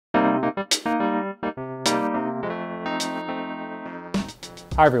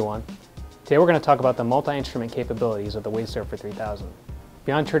Hi everyone. Today we're going to talk about the multi-instrument capabilities of the WaveSurfer 3000.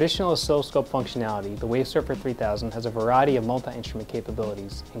 Beyond traditional oscilloscope functionality, the WaveSurfer 3000 has a variety of multi-instrument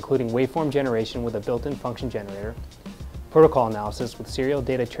capabilities, including waveform generation with a built-in function generator, protocol analysis with serial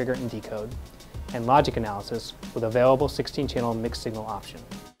data trigger and decode, and logic analysis with available 16-channel mixed signal option.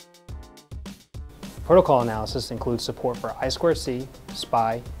 Protocol analysis includes support for I2C,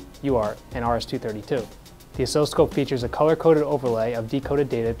 SPI, UART, and RS-232. The oscilloscope features a color-coded overlay of decoded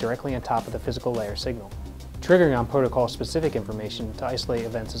data directly on top of the physical layer signal. Triggering on protocol-specific information to isolate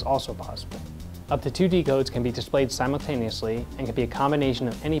events is also possible. Up to 2 decodes can be displayed simultaneously and can be a combination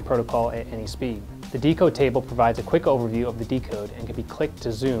of any protocol at any speed. The decode table provides a quick overview of the decode and can be clicked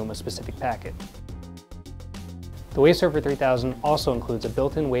to zoom a specific packet. The WaveSurfer 3000 also includes a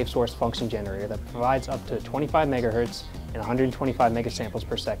built-in wave source function generator that provides up to 25 MHz and 125 megasamples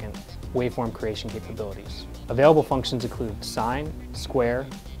per second waveform creation capabilities. Available functions include sine, square,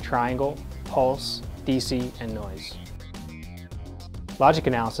 triangle, pulse, DC, and noise. Logic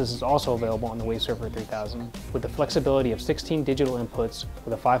analysis is also available on the WaveSurfer 3000 with the flexibility of 16 digital inputs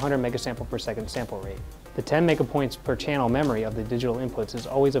with a 500 megasample per second sample rate. The 10 megapoints per channel memory of the digital inputs is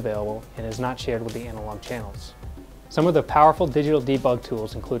always available and is not shared with the analog channels. Some of the powerful digital debug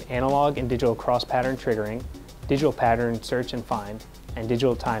tools include analog and digital cross-pattern triggering, digital pattern search and find, and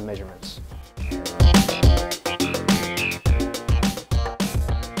digital time measurements.